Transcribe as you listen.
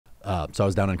So I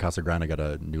was down in Casa Grande. I got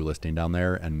a new listing down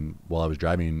there, and while I was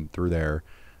driving through there,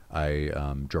 I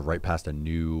drove right past a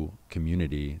new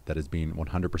community that is being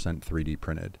 100% 3D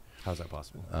printed. How's that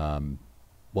possible?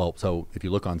 Well, so if you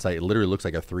look on site, it literally looks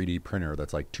like a 3D printer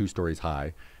that's like 2 stories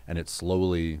high, and it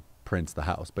slowly prints the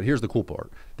house. But here's the cool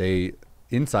part: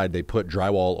 inside they put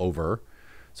drywall over,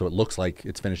 so it looks like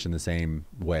it's finished in the same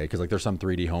way. Because like there's some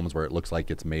 3D homes where it looks like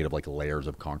it's made of like layers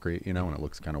of concrete, and it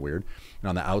looks kind of weird. And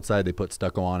on the outside they put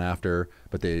stucco on after,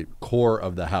 but the core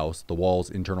of the house, the walls,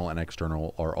 internal and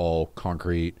external, are all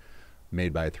concrete,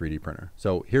 made by a 3D printer.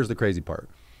 So here's the crazy part: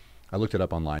 I looked it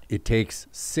up online. It takes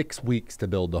 6 weeks to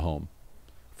build the home,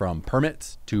 from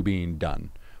permits to being done,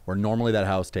 where normally that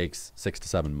house takes 6 to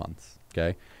 7 months.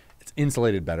 Okay, it's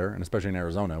insulated better, and especially in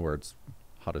Arizona where it's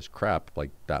hot as crap, like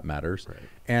that matters. Right.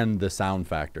 And the sound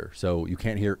factor, so you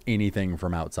can't hear anything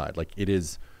from outside. Like it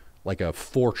is like a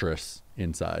fortress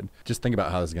inside. Just think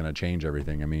about how this is going to change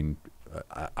everything. I mean,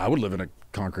 I would live in a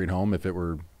concrete home if it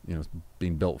were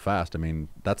being built fast. I mean,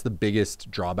 that's the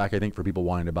biggest drawback I think for people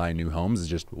wanting to buy new homes, is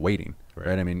just waiting,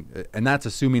 right? I mean, and that's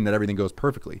assuming that everything goes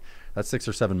perfectly. That 6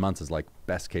 or 7 months is like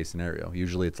best case scenario.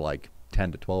 Usually it's like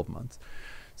 10 to 12 months.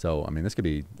 So I mean, this could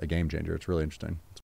be a game changer. It's really interesting.